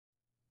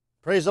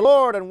Praise the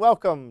Lord and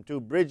welcome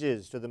to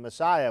Bridges to the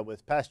Messiah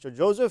with Pastor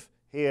Joseph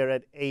here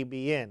at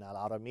ABN,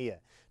 Al-Aramiyah.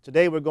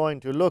 Today we're going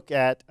to look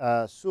at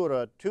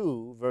Surah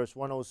 2, verse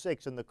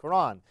 106 in the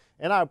Quran.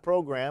 In our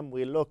program,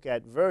 we look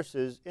at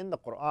verses in the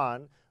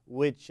Quran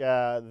which,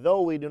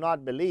 though we do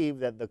not believe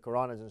that the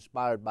Quran is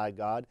inspired by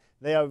God,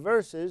 they are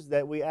verses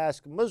that we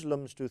ask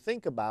Muslims to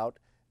think about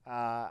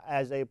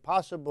as a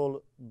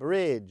possible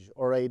bridge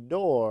or a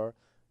door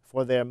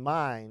for their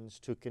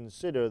minds to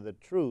consider the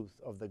truth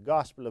of the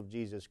gospel of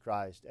Jesus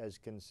Christ as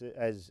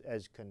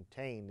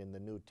contained in the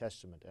New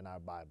Testament in our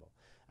Bible.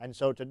 And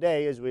so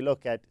today, as we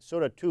look at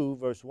Surah 2,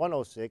 verse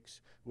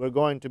 106, we're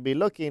going to be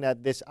looking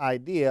at this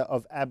idea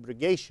of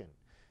abrogation.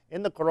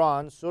 In the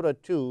Quran, Surah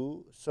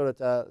 2, Surah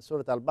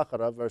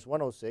Al-Baqarah, verse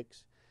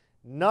 106,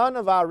 none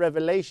of our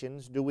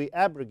revelations do we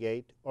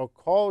abrogate or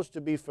cause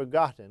to be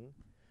forgotten,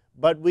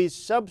 but we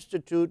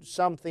substitute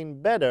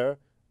something better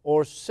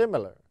or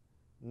similar.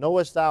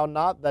 Knowest thou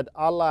not that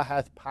Allah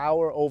hath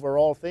power over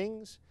all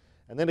things?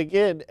 And then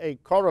again, a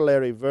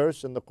corollary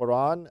verse in the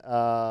Quran,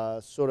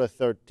 Surah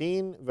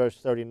 13, verse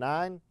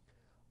 39.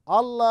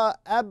 Allah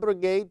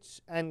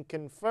abrogates and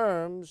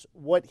confirms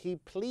what He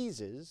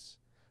pleases.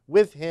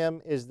 With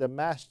Him is the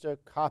master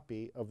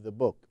copy of the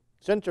book.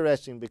 It's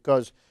interesting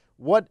because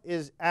what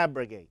is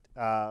abrogate?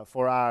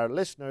 For our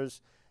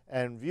listeners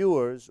and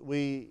viewers,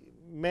 we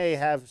may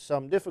have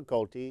some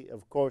difficulty,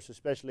 of course,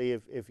 especially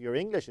if your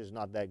English is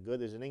not that good.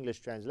 There's an English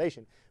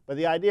translation. But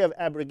the idea of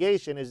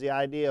abrogation is the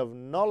idea of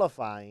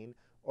nullifying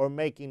or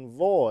making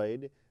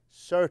void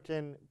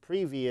certain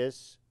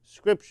previous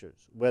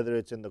scriptures, whether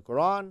it's in the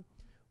Quran,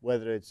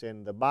 whether it's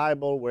in the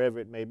Bible, wherever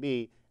it may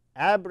be.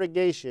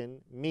 Abrogation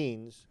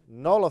means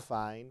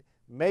nullifying,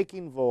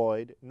 making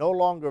void, no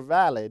longer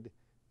valid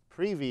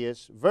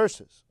previous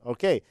verses.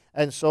 Okay,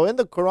 and so in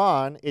the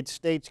Quran, it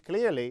states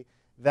clearly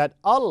that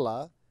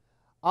Allah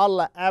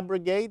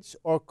abrogates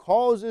or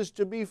causes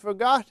to be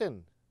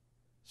forgotten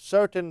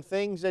certain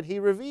things that He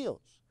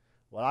reveals.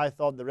 Well, I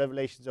thought the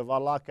revelations of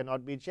Allah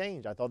cannot be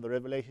changed. I thought the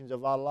revelations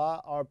of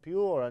Allah are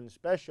pure and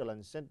special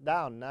and sent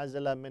down.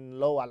 Nazala min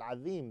lo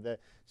al-azim,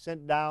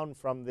 sent down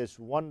from this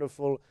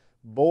wonderful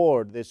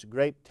board, this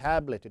great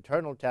tablet,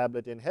 eternal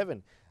tablet in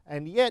heaven.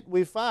 And yet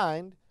we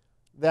find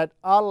that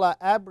Allah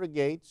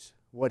abrogates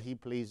what He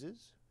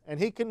pleases and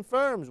He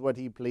confirms what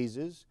He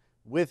pleases.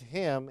 With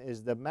Him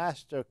is the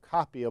master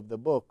copy of the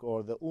book,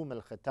 or the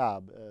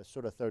al-Khitab,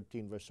 Surah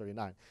 13, verse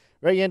 39.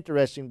 Very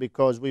interesting,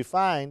 because we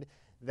find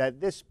that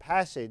this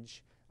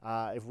passage,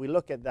 if we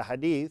look at the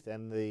hadith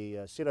and the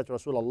Sirat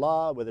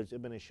Rasulullah, whether it's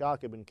Ibn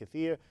Ishaq, Ibn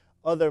Kathir,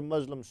 other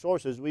Muslim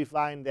sources, we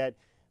find that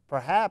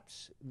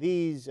perhaps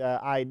these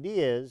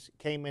ideas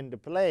came into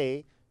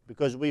play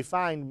because we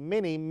find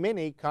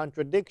many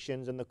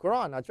contradictions in the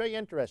Quran. Now, it's very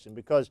interesting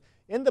because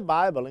in the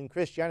Bible, in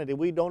Christianity,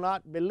 we do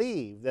not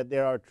believe that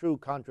there are true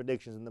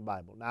contradictions in the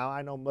Bible. Now,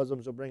 I know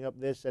Muslims will bring up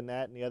this and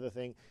that and the other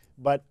thing,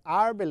 but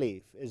our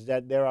belief is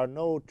that there are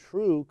no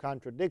true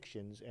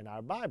contradictions in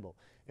our Bible.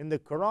 In the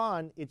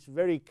Quran, it's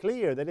very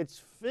clear that it's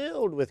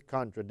filled with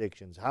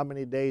contradictions. How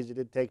many days did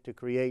it take to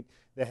create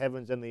the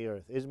heavens and the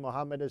earth? Is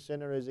Muhammad a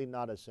sinner? Is he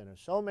not a sinner?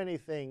 So many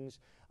things.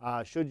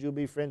 Should you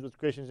be friends with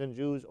Christians and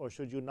Jews, or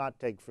should you not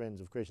take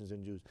friends of Christians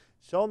and Jews?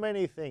 So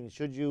many things.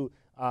 Should you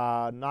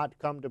not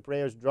come to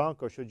prayers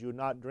drunk, or should you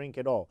not drink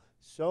at all?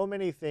 So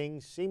many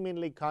things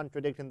seemingly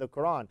contradicting the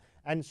Quran.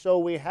 And so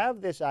we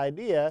have this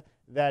idea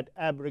that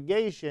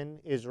abrogation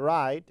is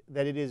right,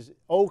 that it is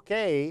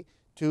okay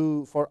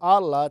for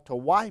Allah to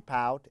wipe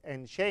out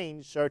and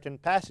change certain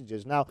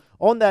passages. Now,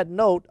 on that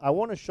note, I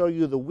want to show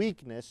you the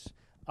weakness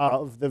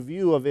of the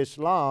view of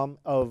Islam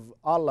of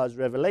Allah's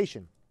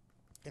revelation.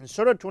 In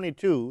Surah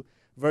 22,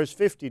 verse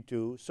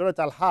 52, Surah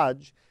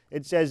Al-Hajj,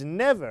 it says,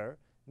 Never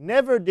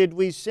did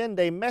we send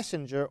a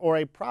messenger or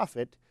a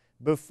prophet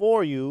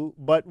before you,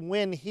 but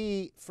when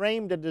he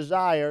framed a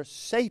desire,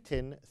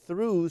 Satan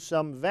threw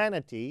some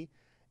vanity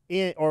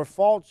or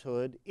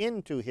falsehood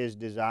into his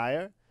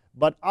desire.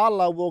 But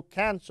Allah will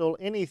cancel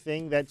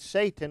anything that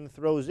Satan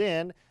throws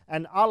in,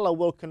 and Allah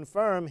will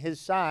confirm His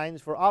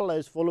signs, for Allah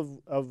is full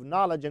of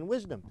knowledge and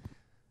wisdom.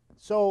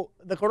 So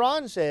the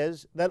Quran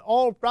says that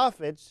all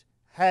prophets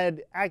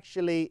had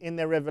actually in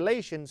their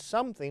revelation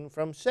something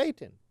from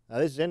Satan. Now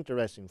this is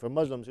interesting for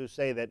Muslims who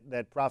say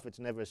that prophets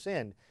never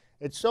sinned.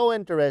 It's so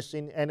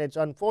interesting, and it's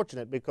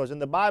unfortunate, because in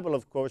the Bible,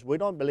 of course, we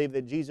don't believe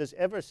that Jesus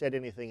ever said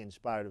anything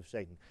inspired of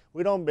Satan.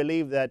 We don't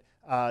believe that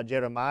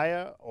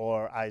Jeremiah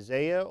or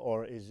Isaiah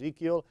or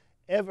Ezekiel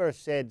ever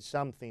said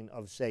something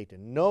of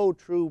Satan. No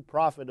true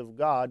prophet of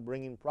God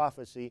bringing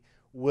prophecy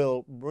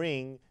will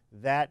bring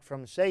that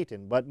from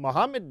Satan. But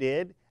Muhammad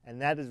did,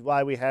 and that is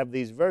why we have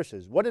these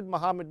verses. What did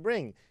Muhammad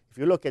bring? If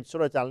you look at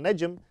Surah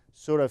Al-Najm,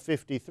 Surah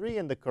 53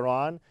 in the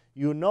Quran,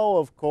 you know,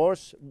 of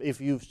course,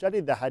 if you've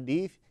studied the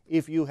Hadith,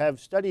 if you have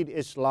studied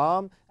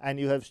Islam and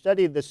you have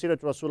studied the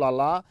Sirat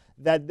Rasulullah,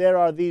 that there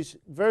are these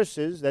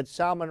verses that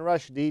Salman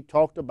Rushdie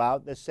talked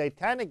about, the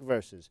satanic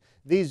verses.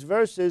 These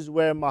verses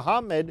where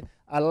Muhammad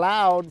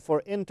allowed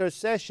for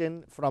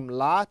intercession from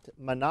Lat,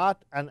 Manat,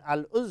 and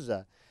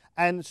Al-Uzza.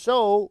 And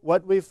so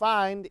what we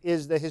find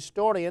is the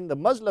historian, the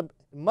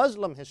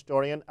Muslim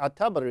historian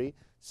At-Tabari,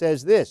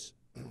 says this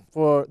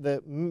for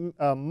the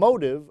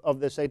motive of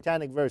the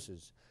satanic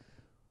verses.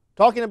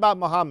 Talking about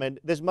Muhammad,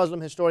 this Muslim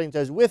historian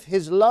says, with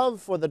his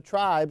love for the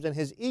tribes and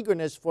his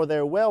eagerness for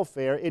their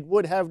welfare, it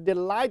would have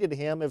delighted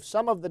him if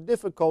some of the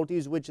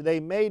difficulties which they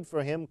made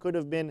for him could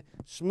have been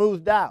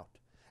smoothed out.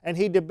 And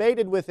he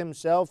debated with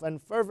himself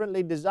and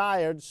fervently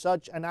desired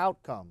such an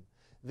outcome.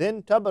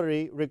 Then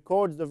Tabari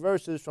records the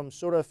verses from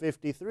Surah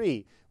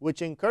 53,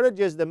 which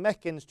encourages the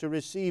Meccans to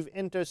receive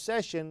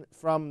intercession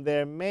from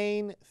their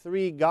main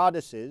three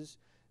goddesses.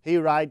 He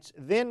writes,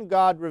 then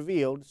God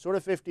revealed,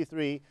 Surah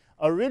 53,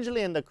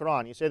 originally in the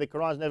Quran. You say the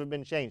Quran has never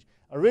been changed.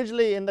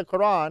 Originally in the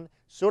Quran,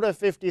 Surah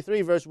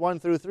 53, verse 1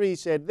 through 3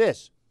 said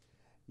this,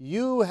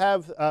 you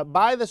have,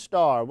 by the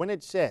star, when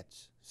it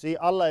sets, see,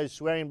 Allah is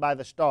swearing by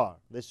the star.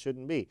 This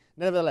shouldn't be.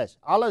 Nevertheless,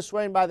 Allah is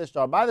swearing by the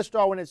star. By the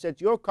star, when it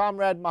sets, your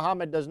comrade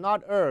Muhammad does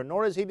not err,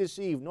 nor is he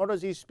deceived, nor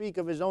does he speak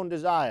of his own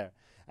desire.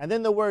 And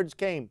then the words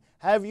came,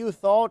 have you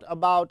thought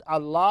about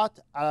Allat,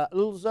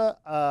 Uzza,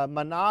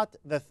 Manat,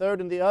 the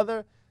third and the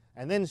other?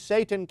 And then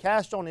Satan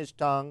cast on his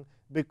tongue,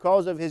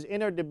 because of his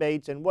inner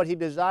debates and what he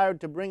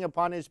desired to bring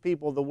upon his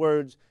people, the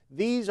words,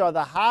 these are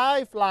the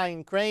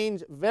high-flying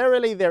cranes,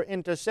 verily their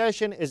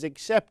intercession is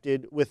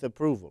accepted with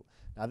approval.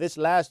 Now this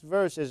last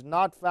verse is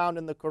not found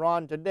in the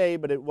Quran today,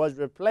 but it was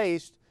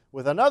replaced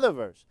with another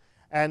verse.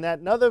 And that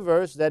another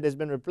verse that has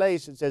been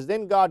replaced, it says,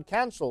 then God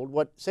canceled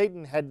what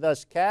Satan had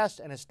thus cast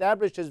and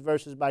established his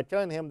verses by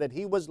telling him that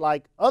he was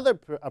like other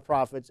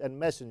prophets and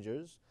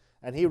messengers,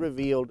 and he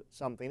revealed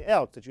something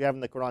else that you have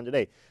in the Quran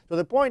today. So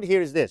the point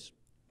here is this.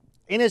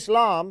 In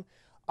Islam,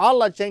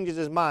 Allah changes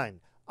his mind.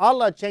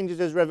 Allah changes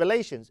his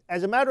revelations.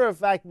 As a matter of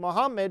fact,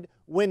 Muhammad,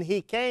 when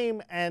he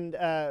came and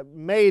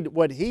made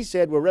what he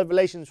said were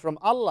revelations from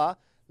Allah,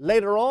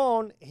 later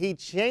on he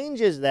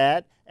changes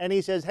that and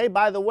he says, hey,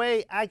 by the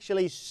way,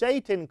 actually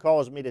Satan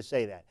caused me to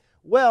say that.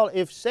 Well,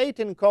 if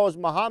Satan caused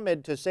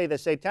Muhammad to say the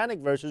satanic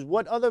verses,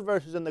 what other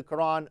verses in the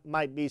Quran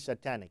might be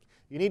satanic?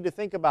 You need to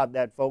think about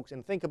that, folks,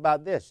 and think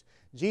about this.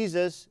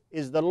 Jesus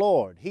is the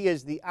Lord. He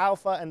is the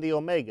Alpha and the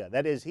Omega.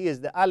 That is, He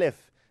is the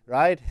Aleph,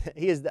 right?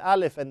 He is the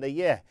Aleph and the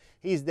Yeh.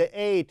 He's the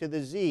A to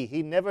the Z.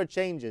 He never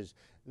changes.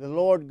 The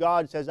Lord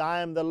God says,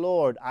 I am the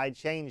Lord, I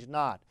change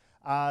not.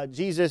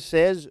 Jesus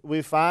says,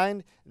 we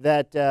find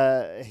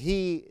that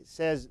He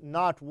says,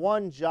 not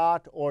one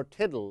jot or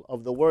tittle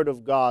of the Word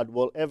of God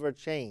will ever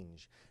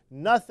change.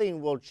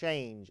 Nothing will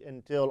change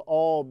until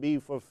all be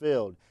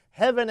fulfilled.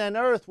 Heaven and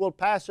earth will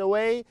pass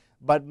away,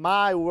 but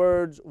my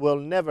words will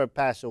never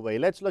pass away.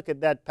 Let's look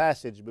at that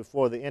passage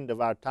before the end of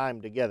our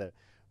time together.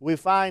 We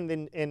find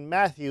in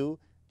Matthew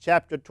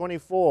chapter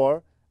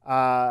 24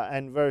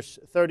 and verse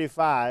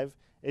 35,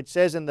 it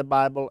says in the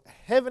Bible,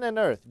 heaven and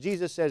earth,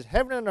 Jesus says,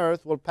 heaven and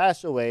earth will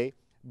pass away,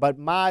 but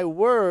my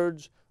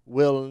words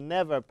will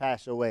never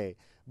pass away.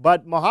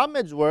 But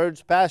Muhammad's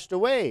words passed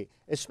away,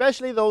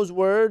 especially those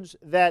words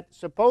that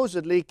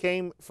supposedly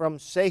came from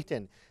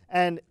Satan.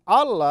 And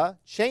Allah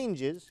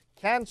changes,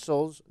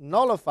 cancels,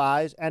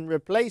 nullifies, and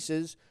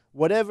replaces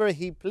whatever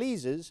He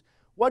pleases.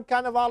 What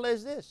kind of Allah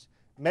is this?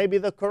 Maybe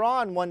the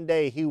Quran one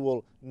day He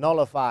will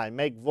nullify,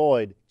 make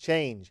void,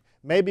 change.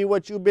 Maybe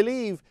what you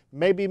believe,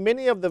 maybe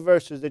many of the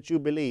verses that you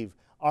believe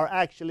are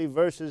actually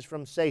verses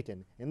from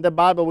Satan. In the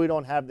Bible, we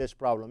don't have this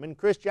problem. In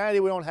Christianity,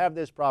 we don't have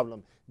this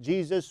problem.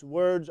 Jesus'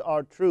 words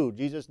are true.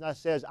 Jesus not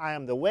says, I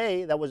am the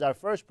way. That was our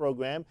first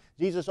program.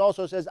 Jesus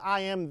also says,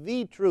 I am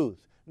the truth.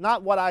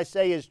 Not what I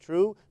say is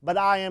true, but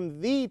I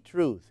am the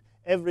truth.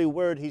 Every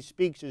word He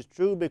speaks is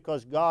true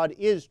because God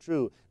is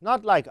true.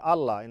 Not like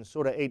Allah in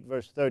Surah 8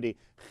 verse 30,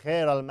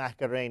 Khair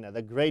al-Makarena,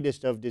 the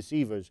greatest of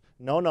deceivers.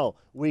 No.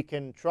 We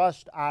can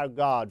trust our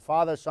God,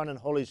 Father, Son, and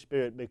Holy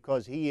Spirit,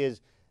 because He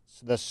is,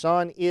 the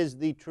Son is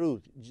the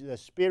truth. The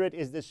Spirit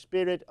is the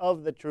Spirit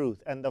of the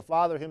truth. And the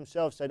Father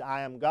Himself said,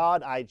 I am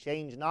God, I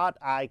change not,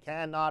 I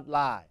cannot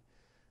lie.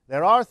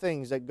 There are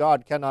things that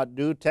God cannot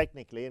do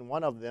technically, and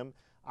one of them,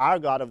 our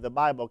God of the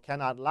Bible,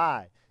 cannot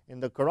lie. In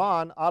the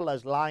Quran, Allah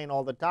is lying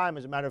all the time.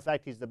 As a matter of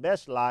fact, He's the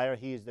best liar.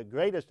 He is the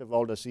greatest of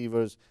all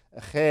deceivers,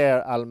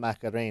 Khair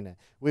al-Makarena.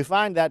 We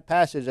find that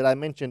passage that I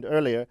mentioned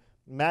earlier,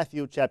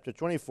 Matthew chapter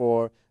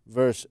 24,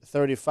 verse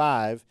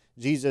 35.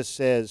 Jesus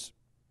says,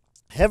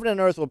 heaven and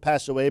earth will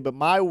pass away, but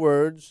my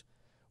words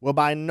will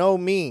by no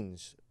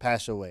means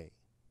pass away.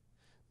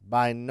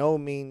 By no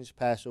means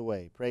pass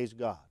away. Praise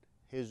God.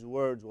 His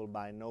words will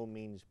by no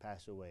means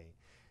pass away.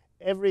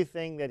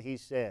 Everything that He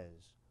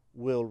says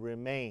will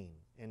remain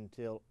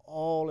until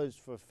all is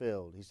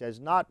fulfilled. He says,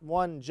 not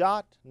one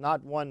jot,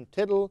 not one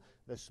tittle,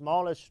 the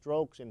smallest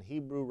strokes in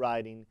Hebrew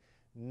writing,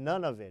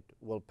 none of it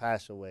will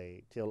pass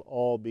away till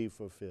all be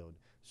fulfilled.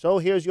 So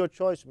here's your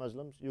choice,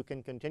 Muslims. You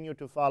can continue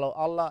to follow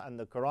Allah and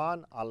the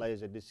Quran. Allah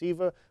is a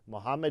deceiver.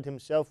 Muhammad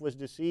himself was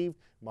deceived.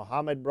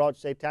 Muhammad brought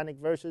satanic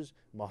verses.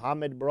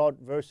 Muhammad brought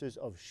verses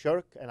of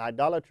shirk and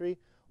idolatry.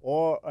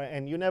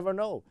 And you never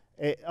know.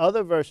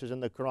 Other verses in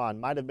the Quran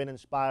might have been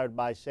inspired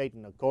by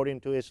Satan,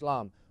 according to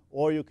Islam.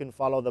 or you can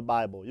follow the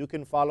Bible. You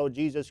can follow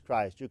Jesus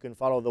Christ. You can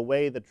follow the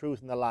way, the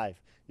truth, and the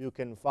life. You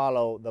can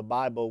follow the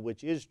Bible,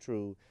 which is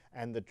true,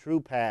 and the true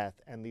path,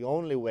 and the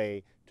only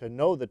way to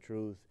know the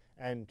truth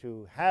and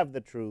to have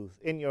the truth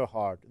in your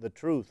heart, the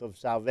truth of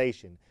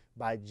salvation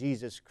by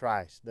Jesus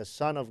Christ, the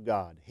Son of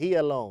God. He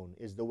alone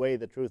is the way,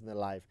 the truth, and the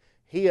life.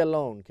 He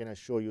alone can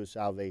assure you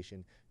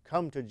salvation.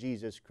 Come to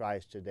Jesus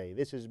Christ today.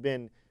 This has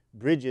been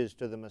Bridges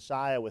to the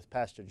Messiah with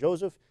Pastor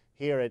Joseph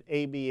here at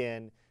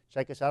ABN.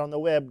 Check us out on the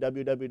web,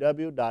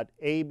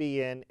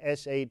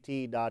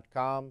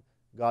 www.abnsat.com.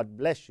 God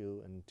bless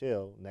you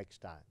until next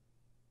time.